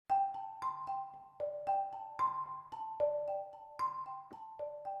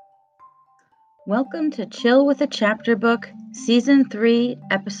Welcome to Chill with a Chapter Book, Season 3,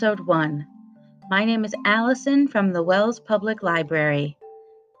 Episode 1. My name is Allison from the Wells Public Library.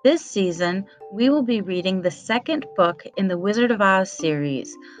 This season, we will be reading the second book in the Wizard of Oz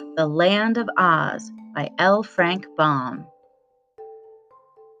series, The Land of Oz, by L. Frank Baum.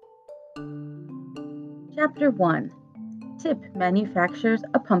 Chapter 1. Tip manufactures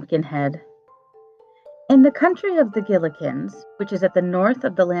a pumpkin head. In the country of the Gillikins, which is at the north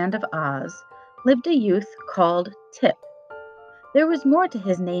of the Land of Oz, lived a youth called Tip. There was more to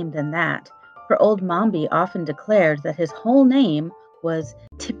his name than that, for old Mombi often declared that his whole name was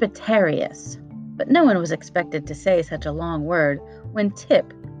Tipitarius, but no one was expected to say such a long word when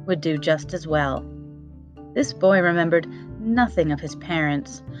Tip would do just as well. This boy remembered nothing of his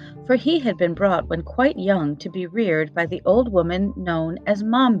parents, for he had been brought when quite young to be reared by the old woman known as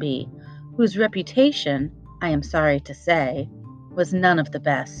Mombi, whose reputation, I am sorry to say, was none of the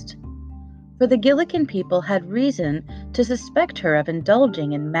best. For the Gillikin people had reason to suspect her of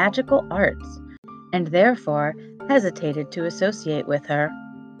indulging in magical arts, and therefore hesitated to associate with her.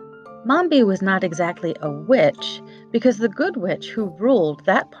 Mombi was not exactly a witch, because the good witch who ruled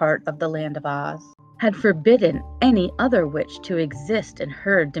that part of the Land of Oz had forbidden any other witch to exist in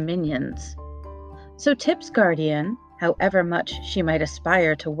her dominions. So Tip's guardian, however much she might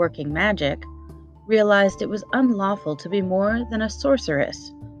aspire to working magic, realized it was unlawful to be more than a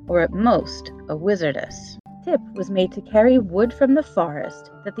sorceress, or at most a wizardess. Tip was made to carry wood from the forest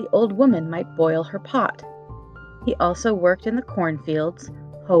that the old woman might boil her pot. He also worked in the cornfields,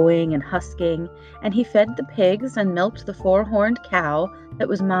 hoeing and husking, and he fed the pigs and milked the four-horned cow that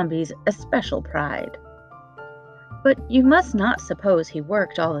was Mombi's especial pride. But you must not suppose he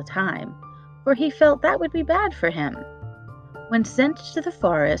worked all the time, for he felt that would be bad for him. When sent to the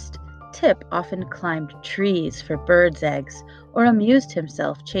forest, Tip often climbed trees for birds' eggs, or amused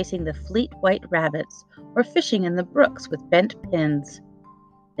himself chasing the fleet white rabbits, or fishing in the brooks with bent pins.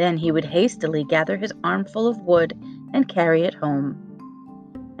 Then he would hastily gather his armful of wood and carry it home.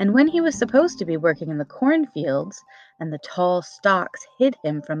 And when he was supposed to be working in the cornfields, and the tall stalks hid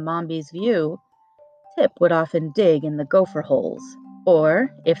him from Mombi's view, Tip would often dig in the gopher holes,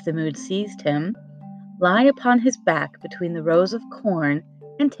 or, if the mood seized him, lie upon his back between the rows of corn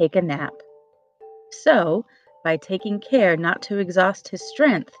and take a nap. So, by taking care not to exhaust his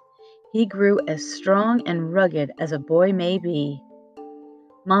strength, he grew as strong and rugged as a boy may be.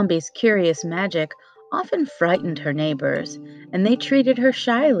 Mombi's curious magic often frightened her neighbors, and they treated her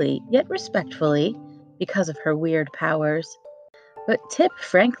shyly yet respectfully because of her weird powers. But Tip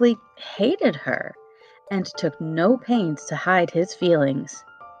frankly hated her and took no pains to hide his feelings.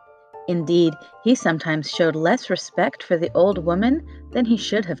 Indeed, he sometimes showed less respect for the old woman than he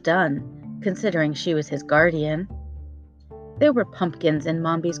should have done, considering she was his guardian. There were pumpkins in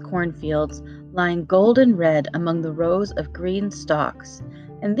Mombi's cornfields, lying golden red among the rows of green stalks,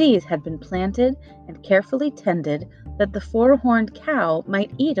 and these had been planted and carefully tended that the four-horned cow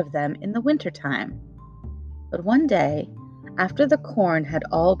might eat of them in the winter-time. But one day, after the corn had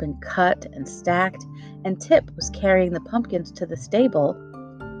all been cut and stacked, and Tip was carrying the pumpkins to the stable,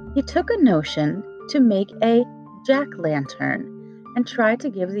 he took a notion to make a jack-lantern and try to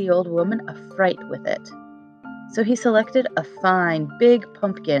give the old woman a fright with it. So he selected a fine, big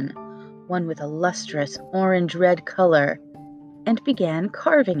pumpkin, one with a lustrous orange-red color, and began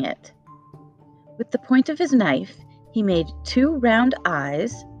carving it. With the point of his knife, he made 2 round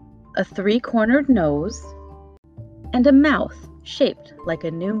eyes, a 3-cornered nose, and a mouth shaped like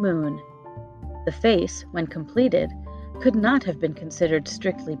a new moon. The face, when completed, could not have been considered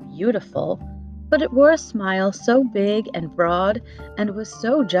strictly beautiful, but it wore a smile so big and broad and was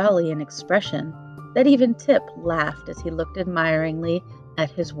so jolly in expression that even Tip laughed as he looked admiringly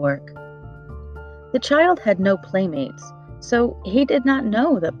at his work. The child had no playmates, so he did not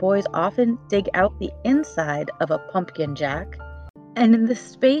know that boys often dig out the inside of a pumpkin jack, and in the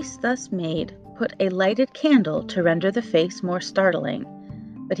space thus made put a lighted candle to render the face more startling.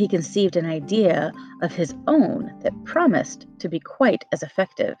 But he conceived an idea of his own that promised to be quite as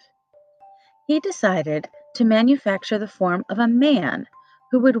effective. He decided to manufacture the form of a man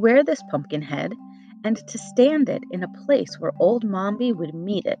who would wear this pumpkin head and to stand it in a place where old Mombi would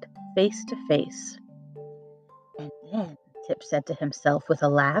meet it face to face. And then, Tip said to himself with a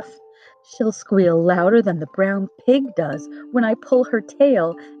laugh, she'll squeal louder than the brown pig does when I pull her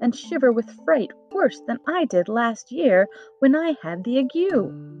tail and shiver with fright worse than I did last year when I had the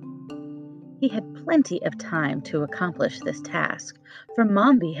ague. He had plenty of time to accomplish this task, for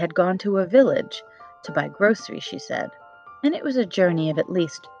Mombi had gone to a village to buy groceries, she said, and it was a journey of at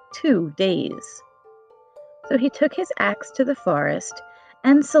least 2 days. So he took his axe to the forest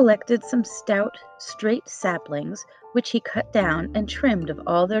and selected some stout, straight saplings, which he cut down and trimmed of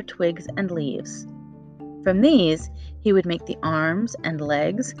all their twigs and leaves. From these he would make the arms and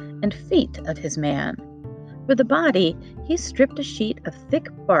legs and feet of his man. For the body, he stripped a sheet of thick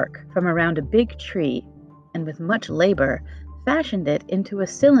bark from around a big tree, and with much labor fashioned it into a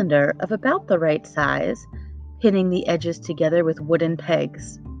cylinder of about the right size, pinning the edges together with wooden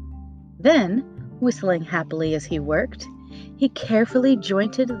pegs. Then, whistling happily as he worked, he carefully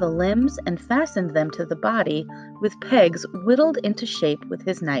jointed the limbs and fastened them to the body with pegs whittled into shape with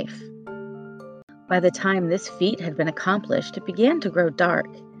his knife. By the time this feat had been accomplished, it began to grow dark,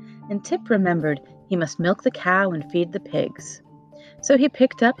 and Tip remembered he must milk the cow and feed the pigs. So he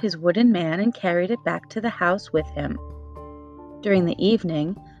picked up his wooden man and carried it back to the house with him. During the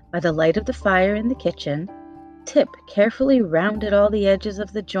evening, by the light of the fire in the kitchen, Tip carefully rounded all the edges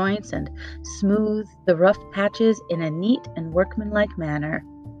of the joints and smoothed the rough patches in a neat and workmanlike manner.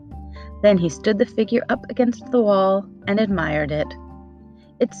 Then he stood the figure up against the wall and admired it.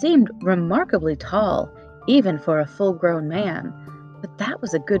 It seemed remarkably tall, even for a full-grown man, but that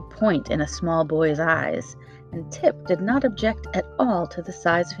was a good point in a small boy's eyes, and Tip did not object at all to the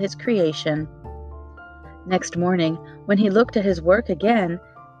size of his creation. Next morning, when he looked at his work again,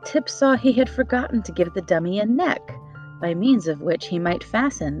 Tip saw he had forgotten to give the dummy a neck, by means of which he might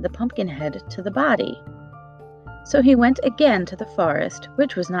fasten the pumpkin head to the body. So he went again to the forest,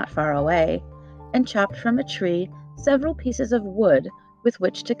 which was not far away, and chopped from a tree several pieces of wood with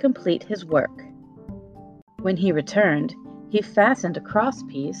which to complete his work. When he returned, he fastened a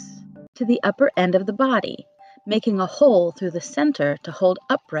crosspiece to the upper end of the body, making a hole through the center to hold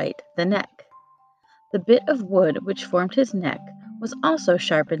upright the neck. The bit of wood which formed his neck was also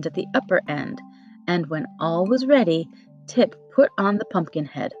sharpened at the upper end, and when all was ready, Tip put on the pumpkin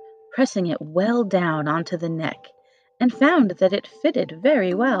head, pressing it well down onto the neck, and found that it fitted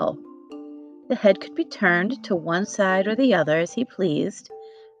very well. The head could be turned to one side or the other as he pleased,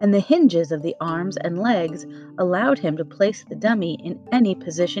 and the hinges of the arms and legs allowed him to place the dummy in any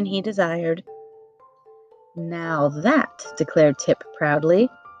position he desired. "Now that," declared Tip proudly,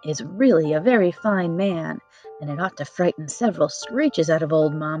 "is really a very fine man, and it ought to frighten several screeches out of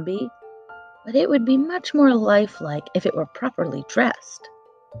old Mombi. But it would be much more lifelike if it were properly dressed."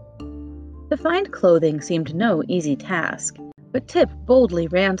 To find clothing seemed no easy task, but Tip boldly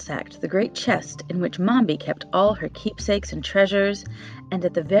ransacked the great chest in which Mombi kept all her keepsakes and treasures, and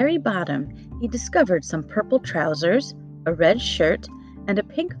at the very bottom he discovered some purple trousers, a red shirt, and a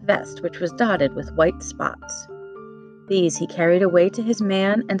pink vest which was dotted with white spots. These he carried away to his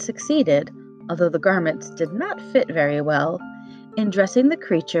man and succeeded, although the garments did not fit very well, in dressing the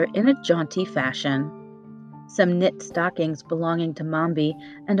creature in a jaunty fashion. Some knit stockings belonging to Mombi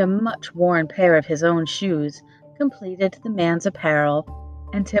and a much-worn pair of his own shoes completed the man's apparel,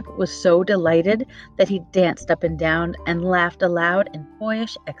 and Tip was so delighted that he danced up and down and laughed aloud in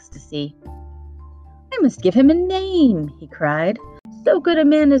boyish ecstasy. "I must give him a name," he cried. "So good a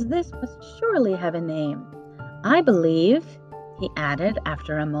man as this must surely have a name. I believe," he added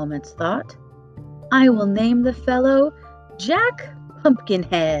after a moment's thought, "I will name the fellow Jack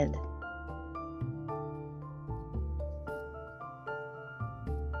Pumpkinhead."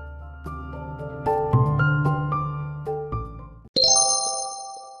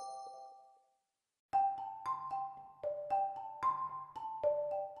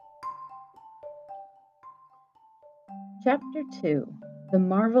 Chapter 2: The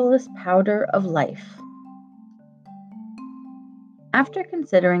Marvelous Powder of Life. After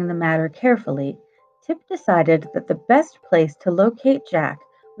considering the matter carefully, Tip decided that the best place to locate Jack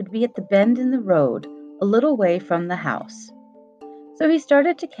would be at the bend in the road, a little way from the house. So he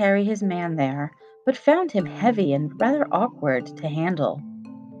started to carry his man there, but found him heavy and rather awkward to handle.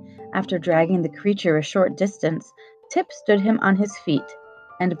 After dragging the creature a short distance, Tip stood him on his feet,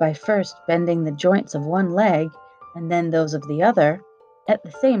 and by first bending the joints of one leg, and then those of the other, at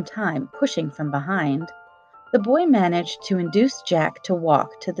the same time pushing from behind, the boy managed to induce Jack to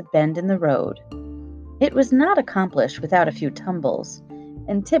walk to the bend in the road. It was not accomplished without a few tumbles,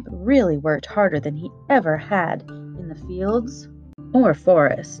 and Tip really worked harder than he ever had in the fields or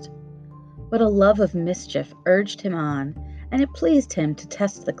forest. But a love of mischief urged him on, and it pleased him to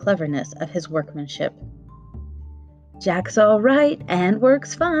test the cleverness of his workmanship. "Jack's all right and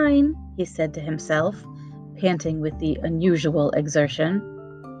works fine," he said to himself, panting with the unusual exertion.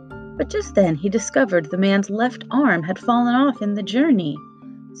 But just then he discovered the man's left arm had fallen off in the journey,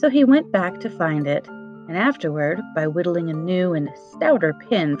 so he went back to find it, and afterward, by whittling a new and stouter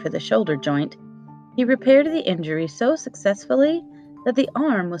pin for the shoulder joint, he repaired the injury so successfully that the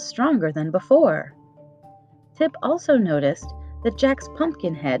arm was stronger than before. Tip also noticed that Jack's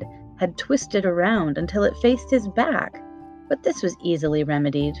pumpkin head had twisted around until it faced his back, but this was easily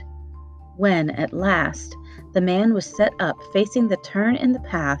remedied. When, at last, the man was set up facing the turn in the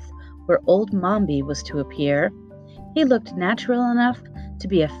path where old Mombi was to appear, he looked natural enough to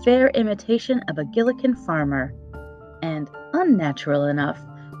be a fair imitation of a Gillikin farmer, and unnatural enough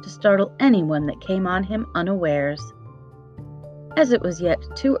to startle anyone that came on him unawares. As it was yet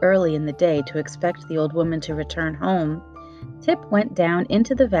too early in the day to expect the old woman to return home, Tip went down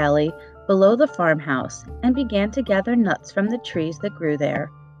into the valley below the farmhouse and began to gather nuts from the trees that grew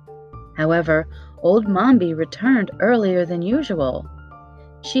there. However, old Mombi returned earlier than usual.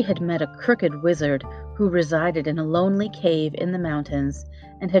 She had met a crooked wizard who resided in a lonely cave in the mountains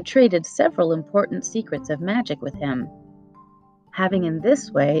and had traded several important secrets of magic with him. Having in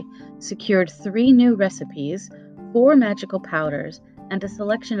this way secured 3 new recipes, 4 magical powders, and a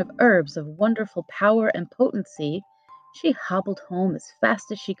selection of herbs of wonderful power and potency, she hobbled home as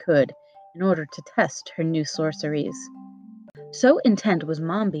fast as she could in order to test her new sorceries. So intent was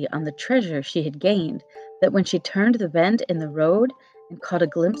Mombi on the treasure she had gained that when she turned the bend in the road and caught a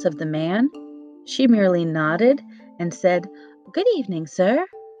glimpse of the man, she merely nodded and said, "Good evening, sir."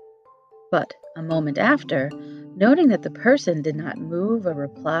 But a moment after, noting that the person did not move or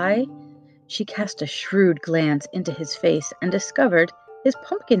reply, she cast a shrewd glance into his face and discovered his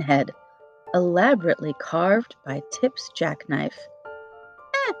pumpkin head, elaborately carved by Tip's jackknife.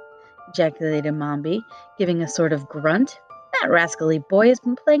 "Eh!" ejaculated Mombi, giving a sort of grunt. "That rascally boy has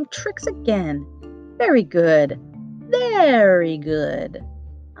been playing tricks again. Very good. Very good.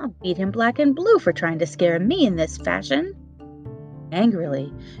 I'll beat him black and blue for trying to scare me in this fashion."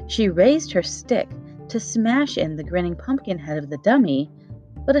 Angrily, she raised her stick to smash in the grinning pumpkin head of the dummy,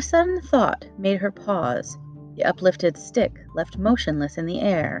 but a sudden thought made her pause, the uplifted stick left motionless in the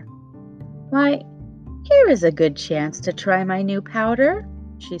air. "Why, here is a good chance to try my new powder,"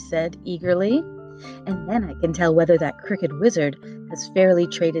 she said eagerly, "and then I can tell whether that crooked wizard has fairly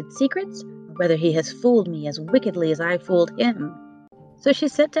traded secrets or whether he has fooled me as wickedly as I fooled him." So she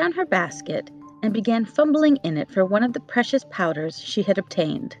set down her basket and began fumbling in it for one of the precious powders she had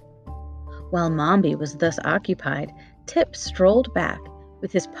obtained. While Mombi was thus occupied, Tip strolled back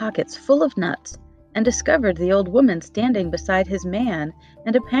with his pockets full of nuts and discovered the old woman standing beside his man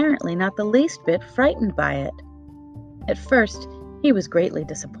and apparently not the least bit frightened by it. At first, he was greatly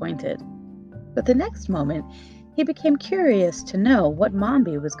disappointed, but the next moment he became curious to know what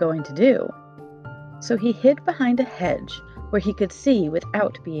Mombi was going to do. So he hid behind a hedge where he could see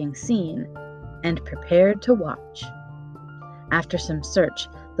without being seen, and prepared to watch. After some search,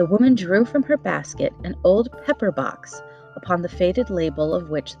 the woman drew from her basket an old pepper box, upon the faded label of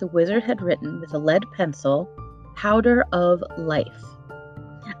which the wizard had written with a lead pencil, "Powder of Life."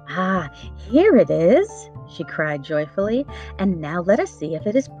 "Ah, here it is," she cried joyfully, "and now let us see if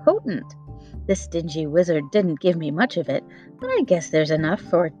it is potent. This stingy wizard didn't give me much of it, but I guess there's enough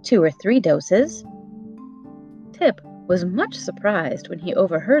for 2 or 3 doses." Tip was much surprised when he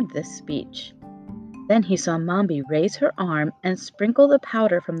overheard this speech. Then he saw Mombi raise her arm and sprinkle the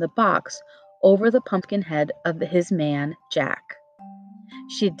powder from the box over the pumpkin head of his man, Jack.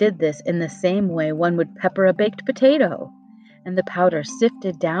 She did this in the same way one would pepper a baked potato, and the powder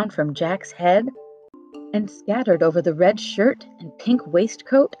sifted down from Jack's head and scattered over the red shirt and pink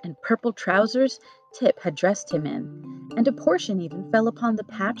waistcoat and purple trousers Tip had dressed him in, and a portion even fell upon the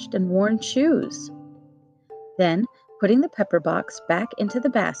patched and worn shoes. Then, putting the pepper box back into the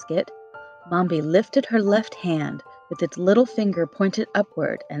basket, Mombi lifted her left hand with its little finger pointed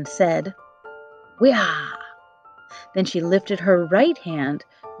upward and said, "Wia!" Then she lifted her right hand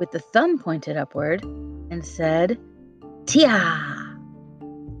with the thumb pointed upward and said, "Tia!"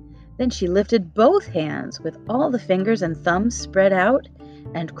 Then she lifted both hands with all the fingers and thumbs spread out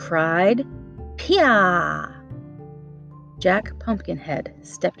and cried, "Pia!" Jack Pumpkinhead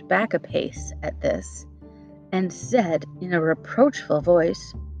stepped back a pace at this and said in a reproachful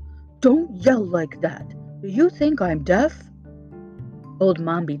voice, "Don't yell like that. Do you think I'm deaf?" Old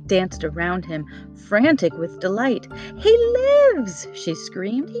Mombi danced around him, frantic with delight. "He lives!" she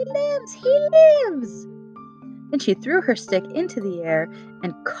screamed. "He lives! He lives!" Then she threw her stick into the air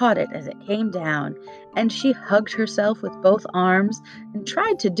and caught it as it came down, and she hugged herself with both arms and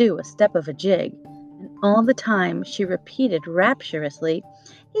tried to do a step of a jig. And all the time she repeated rapturously,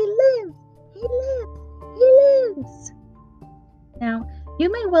 "He lives! He lives! He lives!" Now,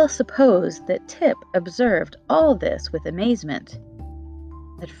 you may well suppose that Tip observed all this with amazement.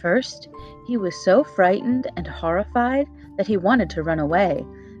 At first, he was so frightened and horrified that he wanted to run away,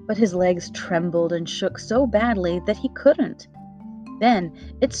 but his legs trembled and shook so badly that he couldn't. Then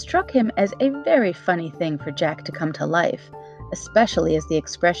it struck him as a very funny thing for Jack to come to life, especially as the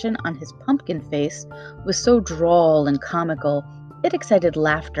expression on his pumpkin face was so droll and comical it excited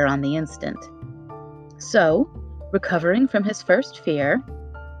laughter on the instant. So, recovering from his first fear,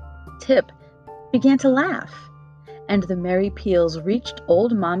 Tip began to laugh, and the merry peals reached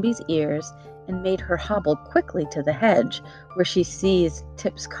old Mombi's ears and made her hobble quickly to the hedge, where she seized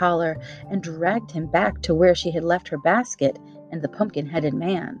Tip's collar and dragged him back to where she had left her basket and the pumpkin-headed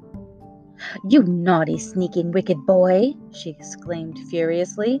man. "You naughty, sneaking, wicked boy!" she exclaimed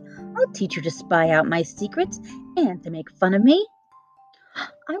furiously. "I'll teach you to spy out my secrets and to make fun of me."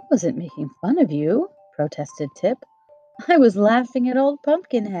 "I wasn't making fun of you," protested Tip. "I was laughing at old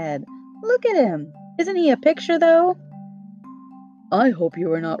Pumpkinhead. Look at him. Isn't he a picture, though?" "I hope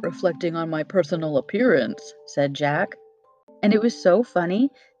you are not reflecting on my personal appearance," said Jack. And it was so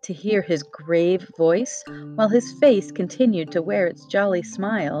funny to hear his grave voice while his face continued to wear its jolly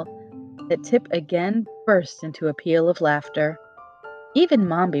smile that Tip again burst into a peal of laughter. Even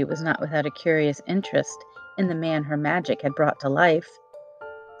Mombi was not without a curious interest in the man her magic had brought to life,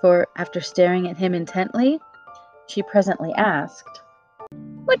 for after staring at him intently, she presently asked,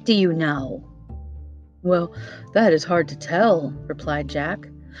 "What do you know?" "Well, that is hard to tell," replied Jack,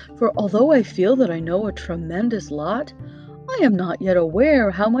 "for although I feel that I know a tremendous lot, I am not yet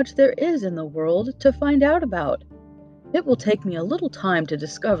aware how much there is in the world to find out about. It will take me a little time to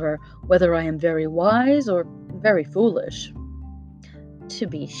discover whether I am very wise or very foolish." "To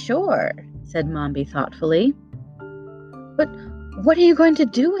be sure," said Mombi thoughtfully. "But what are you going to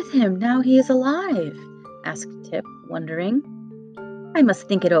do with him now he is alive?" asked Tip, wondering. "I must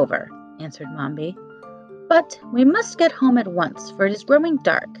think it over," answered Mombi. "But we must get home at once, for it is growing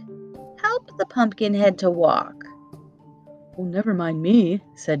dark. Help the Pumpkinhead to walk." "Oh, never mind me,"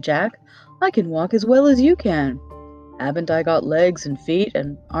 said Jack. "I can walk as well as you can. Haven't I got legs and feet,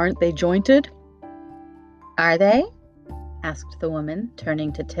 and aren't they jointed?" "Are they?" asked the woman,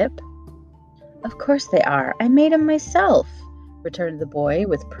 turning to Tip. "Of course they are. I made 'em myself," returned the boy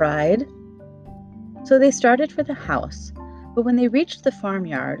with pride. So they started for the house, but when they reached the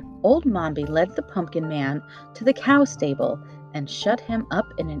farmyard, old Mombi led the Pumpkin Man to the cow stable and shut him up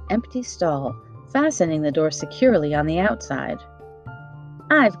in an empty stall, fastening the door securely on the outside.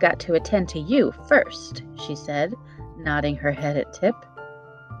 "I've got to attend to you first," she said, nodding her head at Tip.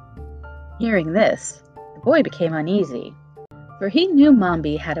 Hearing this, the boy became uneasy, for he knew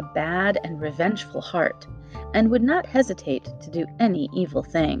Mombi had a bad and revengeful heart, and would not hesitate to do any evil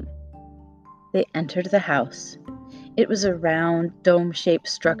thing. They entered the house. It was a round, dome-shaped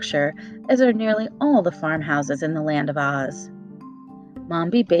structure, as are nearly all the farmhouses in the Land of Oz.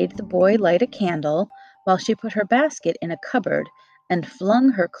 Mombi bade the boy light a candle, while she put her basket in a cupboard and flung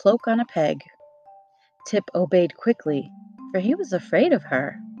her cloak on a peg. Tip obeyed quickly, for he was afraid of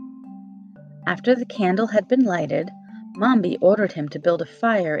her. After the candle had been lighted, Mombi ordered him to build a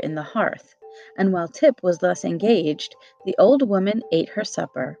fire in the hearth, and while Tip was thus engaged, the old woman ate her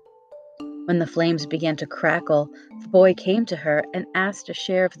supper. When the flames began to crackle, the boy came to her and asked a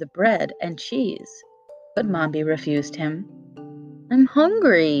share of the bread and cheese, but Mombi refused him. "I'm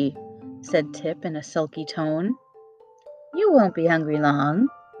hungry," said Tip in a sulky tone. "You won't be hungry long,"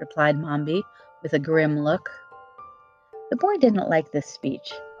 replied Mombi with a grim look. The boy didn't like this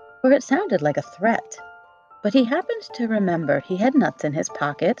speech, for it sounded like a threat, but he happened to remember he had nuts in his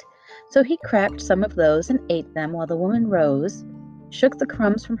pocket, so he cracked some of those and ate them while the woman rose, shook the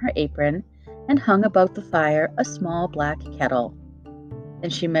crumbs from her apron, and hung above the fire a small black kettle. Then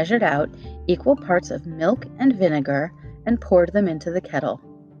she measured out equal parts of milk and vinegar and poured them into the kettle.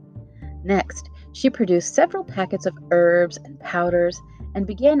 Next, she produced several packets of herbs and powders and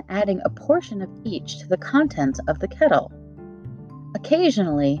began adding a portion of each to the contents of the kettle.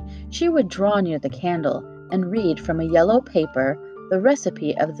 Occasionally, she would draw near the candle and read from a yellow paper the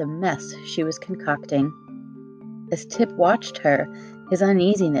recipe of the mess she was concocting. As Tip watched her, his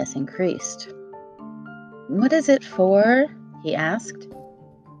uneasiness increased. "What is it for?" he asked.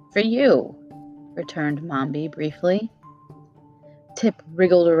 "For you," returned Mombi briefly. Tip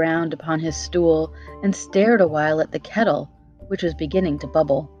wriggled around upon his stool and stared a while at the kettle, which was beginning to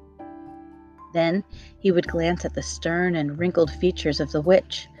bubble. Then he would glance at the stern and wrinkled features of the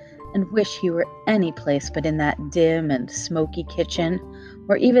witch and wish he were any place but in that dim and smoky kitchen,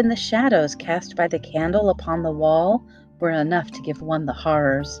 where even the shadows cast by the candle upon the wall were enough to give one the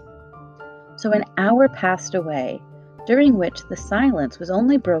horrors. So an hour passed away, during which the silence was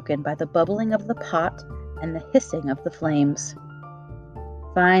only broken by the bubbling of the pot and the hissing of the flames.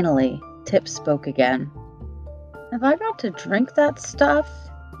 Finally, Tip spoke again. "Have I got to drink that stuff?"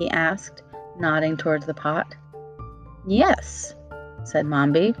 he asked, nodding towards the pot. "Yes," said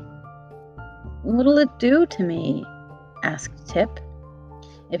Mombi. "What'll it do to me?" asked Tip.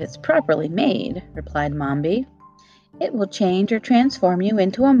 If it's properly made, replied Mombi, it will change or transform you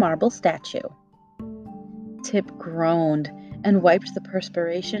into a marble statue. Tip groaned and wiped the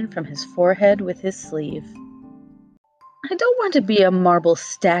perspiration from his forehead with his sleeve. I don't want to be a marble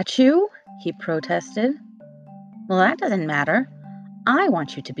statue, he protested. Well, that doesn't matter. I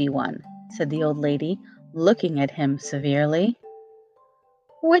want you to be one, said the old lady, looking at him severely.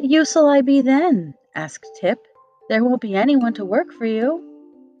 What use'll I be then? Asked Tip. There won't be anyone to work for you.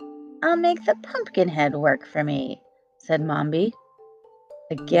 I'll make the Pumpkinhead work for me, said Mombi.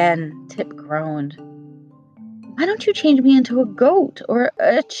 Again, Tip groaned. Why don't you change me into a goat or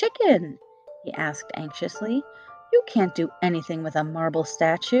a chicken? He asked anxiously. You can't do anything with a marble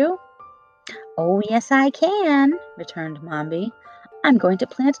statue. Oh, yes, I can, returned Mombi. I'm going to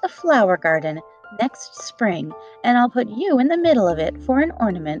plant a flower garden next spring, and I'll put you in the middle of it for an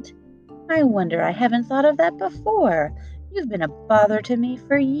ornament. I wonder I haven't thought of that before. You've been a bother to me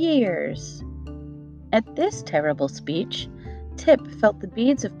for years. At this terrible speech, Tip felt the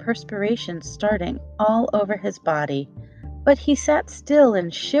beads of perspiration starting all over his body, but he sat still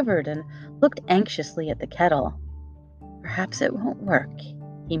and shivered and looked anxiously at the kettle. Perhaps it won't work,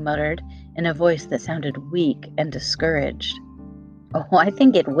 he muttered in a voice that sounded weak and discouraged. Oh, I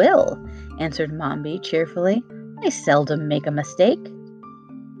think it will, answered Mombi cheerfully. I seldom make a mistake.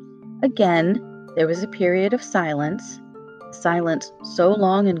 Again, there was a period of silence so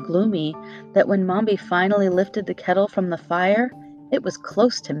long and gloomy that when Mombi finally lifted the kettle from the fire, it was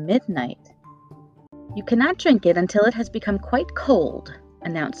close to midnight. You cannot drink it until it has become quite cold,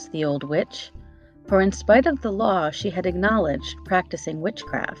 announced the old witch, for in spite of the law she had acknowledged practicing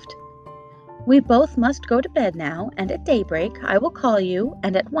witchcraft. We both must go to bed now, and at daybreak I will call you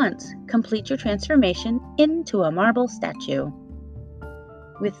and at once complete your transformation into a marble statue.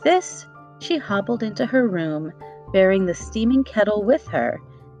 With this, she hobbled into her room, bearing the steaming kettle with her,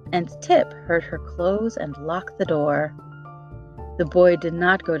 and Tip heard her close and lock the door. The boy did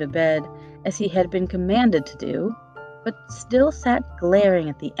not go to bed, as he had been commanded to do, but still sat glaring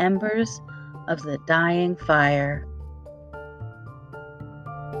at the embers of the dying fire.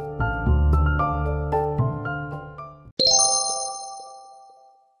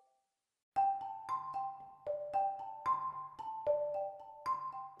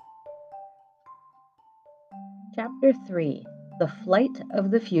 Chapter 3: The Flight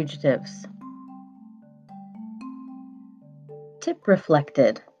of the Fugitives. Tip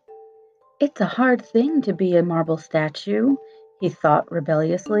reflected. It's a hard thing to be a marble statue, he thought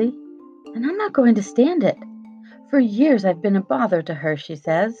rebelliously, and I'm not going to stand it. For years I've been a bother to her, she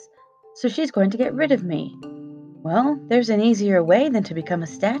says, so she's going to get rid of me. Well, there's an easier way than to become a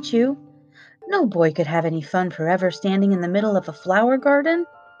statue. No boy could have any fun forever standing in the middle of a flower garden.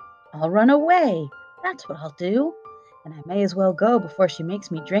 I'll run away. That's what I'll do. And I may as well go before she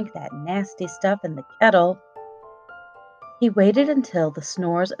makes me drink that nasty stuff in the kettle. He waited until the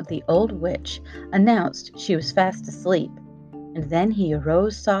snores of the old witch announced she was fast asleep, and then he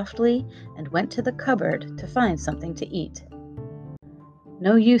arose softly and went to the cupboard to find something to eat.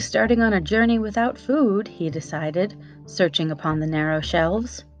 No use starting on a journey without food, he decided, searching upon the narrow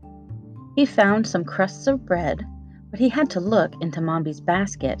shelves. He found some crusts of bread, but he had to look into Mombi's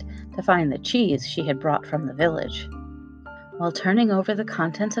basket to find the cheese she had brought from the village. While turning over the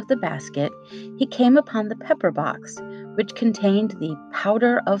contents of the basket, he came upon the pepper box, which contained the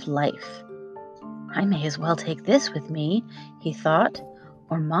powder of life. I may as well take this with me, he thought,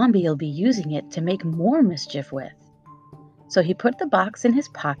 or Mombi'll be using it to make more mischief with. So he put the box in his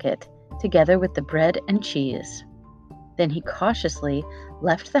pocket, together with the bread and cheese. Then he cautiously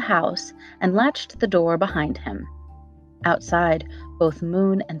left the house and latched the door behind him. Outside, both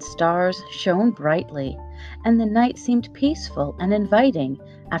moon and stars shone brightly, and the night seemed peaceful and inviting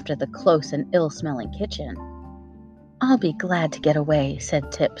after the close and ill-smelling kitchen. I'll be glad to get away,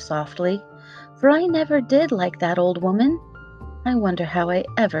 said Tip softly, for I never did like that old woman. I wonder how I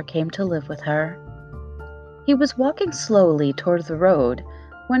ever came to live with her. He was walking slowly toward the road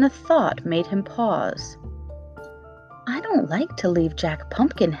when a thought made him pause. I don't like to leave Jack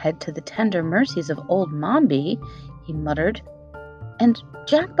Pumpkinhead to the tender mercies of old Mombi, he muttered. And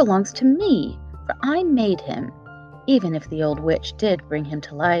Jack belongs to me, for I made him, even if the old witch did bring him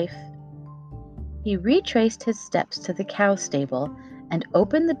to life. He retraced his steps to the cow stable and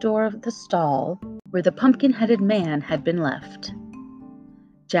opened the door of the stall where the pumpkin-headed man had been left.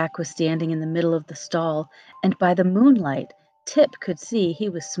 Jack was standing in the middle of the stall, and by the moonlight, Tip could see he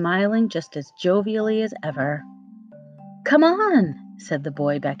was smiling just as jovially as ever. Come on, said the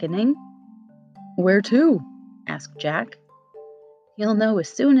boy, beckoning. Where to? Asked Jack. You'll know as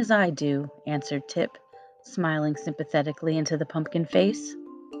soon as I do, answered Tip, smiling sympathetically into the pumpkin face.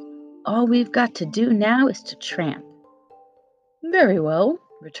 All we've got to do now is to tramp. Very well,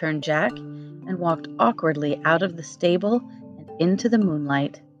 returned Jack, and walked awkwardly out of the stable and into the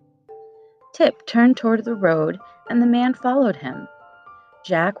moonlight. Tip turned toward the road, and the man followed him.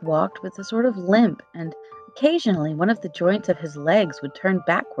 Jack walked with a sort of limp, and occasionally one of the joints of his legs would turn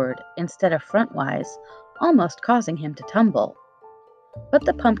backward instead of frontwise, almost causing him to tumble. But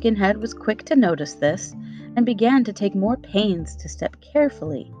the Pumpkinhead was quick to notice this, and began to take more pains to step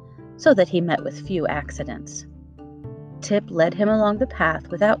carefully, so that he met with few accidents. Tip led him along the path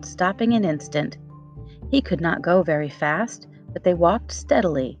without stopping an instant. He could not go very fast, but they walked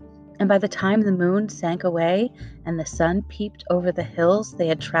steadily, and by the time the moon sank away and the sun peeped over the hills, they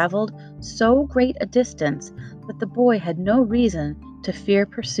had traveled so great a distance that the boy had no reason to fear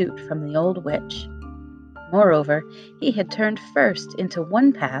pursuit from the old witch. Moreover, he had turned first into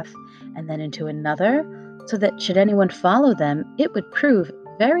one path and then into another, so that should anyone follow them, it would prove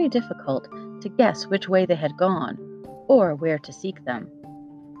very difficult to guess which way they had gone, or where to seek them.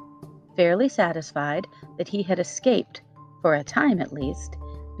 Fairly satisfied that he had escaped, for a time at least,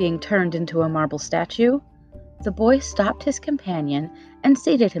 being turned into a marble statue, the boy stopped his companion and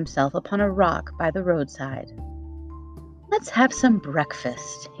seated himself upon a rock by the roadside. "Let's have some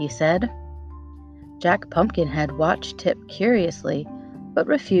breakfast," he said. Jack Pumpkinhead watched Tip curiously, but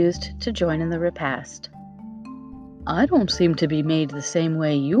refused to join in the repast. "I don't seem to be made the same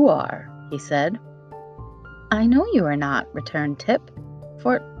way you are," he said. "I know you are not," returned Tip,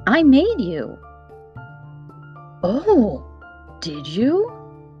 "for I made you." "Oh, did you?"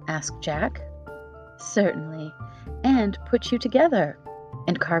 asked Jack. "Certainly, and put you together,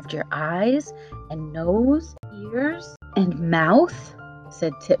 and carved your eyes, and nose, ears, and mouth,"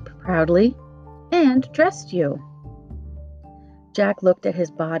 said Tip proudly, "and dressed you." Jack looked at his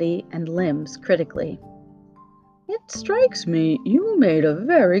body and limbs critically. "It strikes me you made a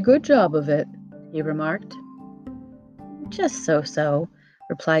very good job of it," he remarked. "Just so,"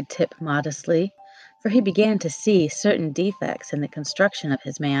 replied Tip modestly, for he began to see certain defects in the construction of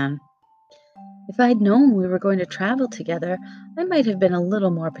his man. "If I'd known we were going to travel together, I might have been a little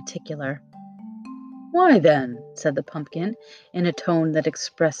more particular." "Why then," said the pumpkin, in a tone that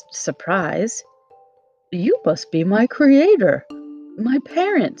expressed surprise, "you must be my creator, my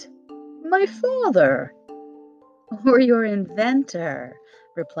parent, my father." "Or your inventor,"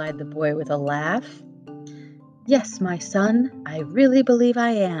 replied the boy with a laugh. "Yes, my son, I really believe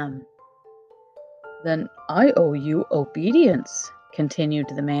I am." "Then I owe you obedience," continued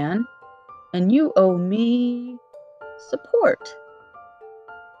the man, "and you owe me support."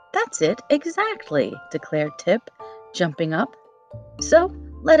 "That's it, exactly," declared Tip, jumping up. "So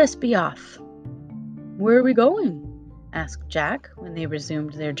let us be off." "Where are we going?" asked Jack when they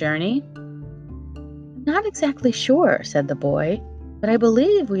resumed their journey. "I'm not exactly sure," said the boy, "but I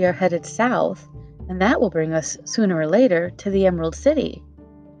believe we are headed south, and that will bring us sooner or later to the Emerald City."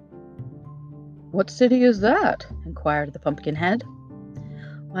 "What city is that?" inquired the Pumpkinhead.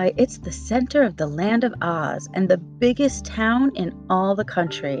 "Why, it's the center of the land of Oz and the biggest town in all the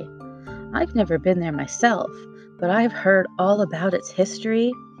country. I've never been there myself, but I've heard all about its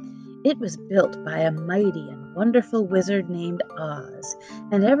history. It was built by a mighty and wonderful wizard named Oz,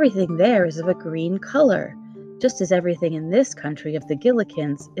 and everything there is of a green color, just as everything in this country of the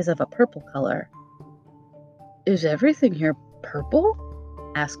Gillikins is of a purple color." "Is everything here purple?"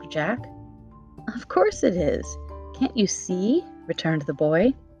 asked Jack. "Of course it is. Can't you see?" returned the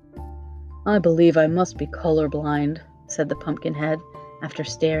boy. "I believe I must be colorblind," said the Pumpkinhead, after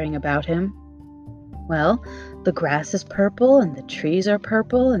staring about him. "Well, the grass is purple, and the trees are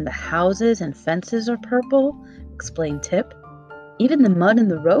purple, and the houses and fences are purple," explained Tip. "Even the mud in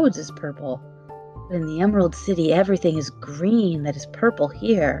the roads is purple. But in the Emerald City, everything is green that is purple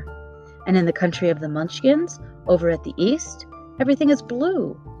here. And in the country of the Munchkins, over at the east, everything is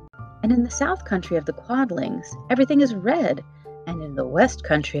blue. And in the south country of the Quadlings, everything is red. And in the west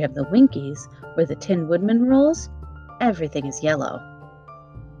country of the Winkies, where the Tin Woodman rules, everything is yellow."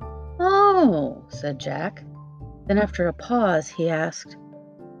 "Oh," said Jack. Then after a pause, he asked,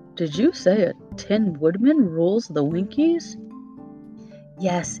 "Did you say a Tin Woodman rules the Winkies?"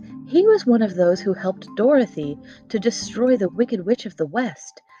 "Yes, he was one of those who helped Dorothy to destroy the Wicked Witch of the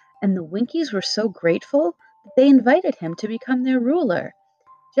West, and the Winkies were so grateful that they invited him to become their ruler,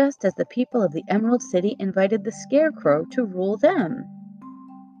 just as the people of the Emerald City invited the Scarecrow to rule them."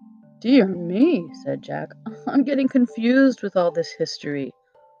 "Dear me," said Jack, "I'm getting confused with all this history.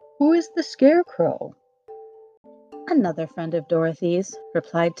 Who is the Scarecrow?" "Another friend of Dorothy's,"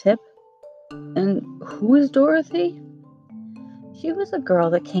 replied Tip. "And who is Dorothy?" She was a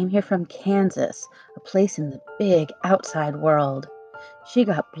girl that came here from Kansas, a place in the big outside world. She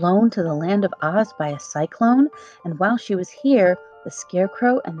got blown to the land of Oz by a cyclone, and while she was here, the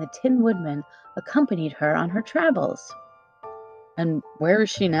Scarecrow and the Tin Woodman accompanied her on her travels. And where is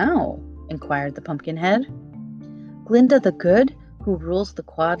she now? Inquired the Pumpkinhead. Glinda the Good, who rules the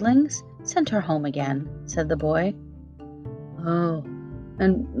Quadlings, sent her home again, said the boy. Oh,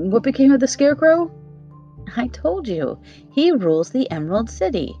 and what became of the Scarecrow? I told you, he rules the Emerald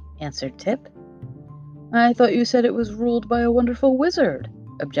City, answered Tip. I thought you said it was ruled by a wonderful wizard,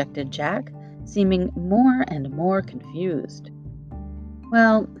 objected Jack, seeming more and more confused.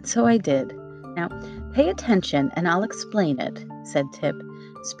 Well, so I did. Now, pay attention and I'll explain it, said Tip,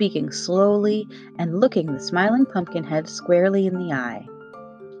 speaking slowly and looking the smiling Pumpkinhead squarely in the eye.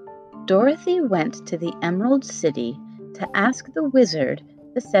 Dorothy went to the Emerald City to ask the wizard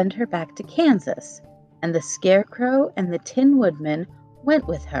to send her back to Kansas, and the Scarecrow and the Tin Woodman went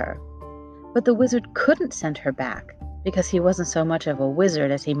with her. But the wizard couldn't send her back because he wasn't so much of a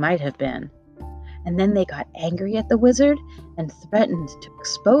wizard as he might have been. And then they got angry at the wizard and threatened to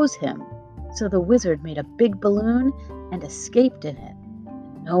expose him. So the wizard made a big balloon and escaped in it.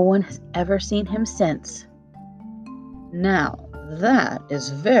 No one has ever seen him since. Now, that is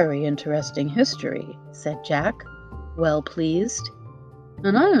very interesting history, said Jack, well pleased.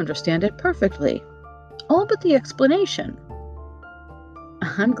 And I understand it perfectly, all but the explanation.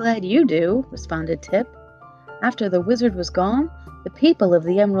 I'm glad you do, responded Tip. After the wizard was gone, the people of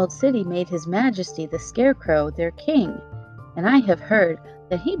the Emerald City made His Majesty the Scarecrow their king, and I have heard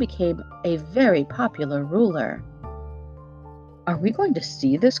that he became a very popular ruler. Are we going to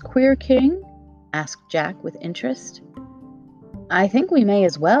see this queer king? Asked Jack with interest. I think we may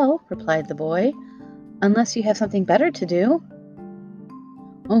as well, replied the boy, unless you have something better to do.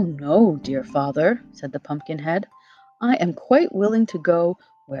 Oh no, dear father, said the Pumpkinhead. I am quite willing to go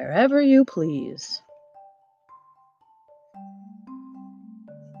wherever you please.